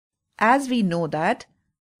as we know that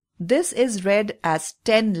this is read as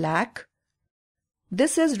 10 lakh,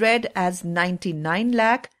 this is read as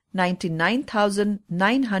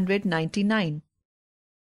 99,99,999.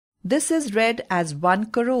 This is read as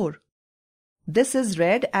 1 crore. This is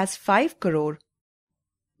read as 5 crore.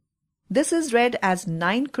 This is read as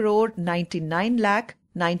 9 crore 99 lakh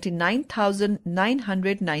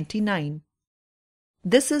 99,999.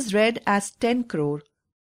 This is read as 10 crore.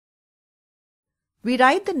 We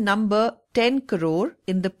write the number 10 crore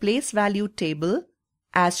in the place value table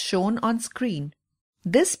as shown on screen.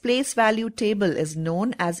 This place value table is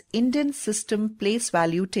known as Indian System Place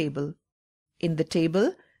Value Table. In the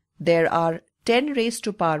table, there are 10 raised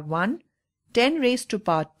to power 1, 10 raised to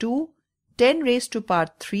power 2, 10 raised to power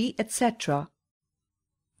 3, etc.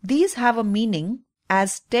 These have a meaning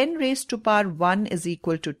as 10 raised to power 1 is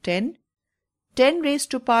equal to 10, 10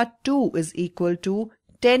 raised to power 2 is equal to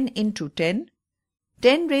 10 into 10,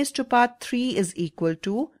 10 raised to power 3 is equal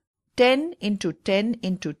to 10 into 10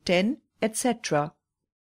 into 10, etc.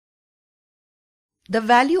 The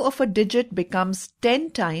value of a digit becomes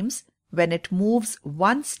 10 times when it moves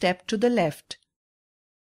one step to the left.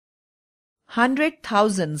 100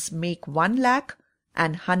 thousands make 1 lakh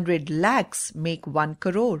and 100 lakhs make 1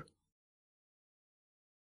 crore.